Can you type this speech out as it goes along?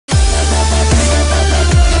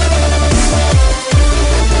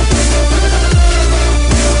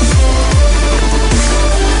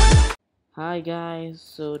Hi guys,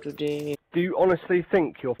 so today Do you honestly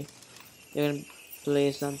think you're... we're gonna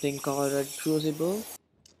play something called a Crucible.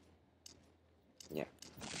 Yeah.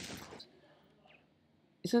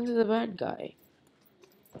 Isn't this a bad guy?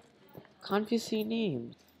 Can't we see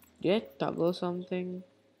names? Did I toggle something?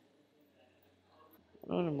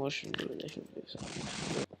 Not emotional relationship.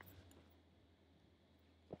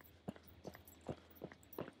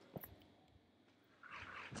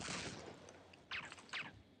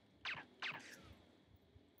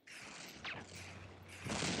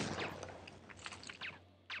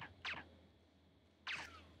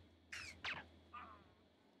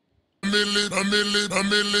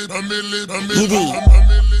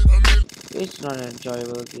 It's not an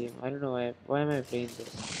enjoyable game. I don't know why am I playing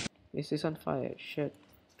this? Is this on fire? Shit.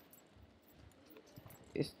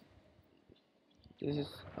 Is this is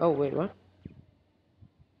oh wait what?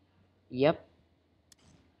 Yep.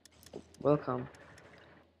 Welcome.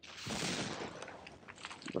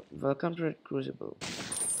 Welcome to Red Crucible.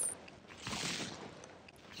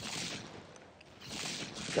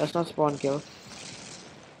 That's not spawn kill.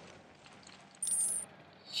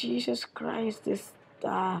 Jesus Christ, this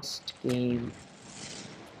last game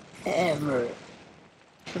ever.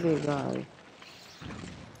 Actually, guy.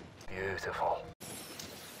 Beautiful.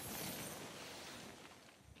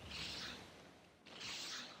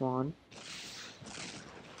 One.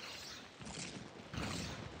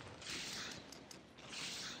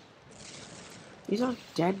 He's not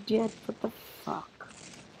dead yet. What the fuck?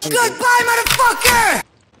 Goodbye, motherfucker!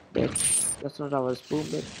 Bitch. That's not our spoon,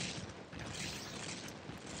 bitch.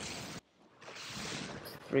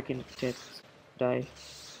 Freaking tits. Die.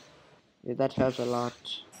 Yeah, that helps a lot.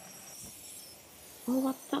 Oh,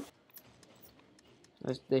 what the?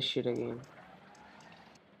 That's this shit again.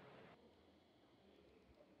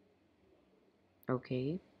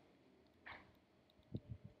 Okay.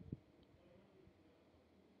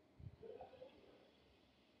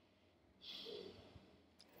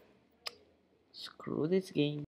 Screw this game.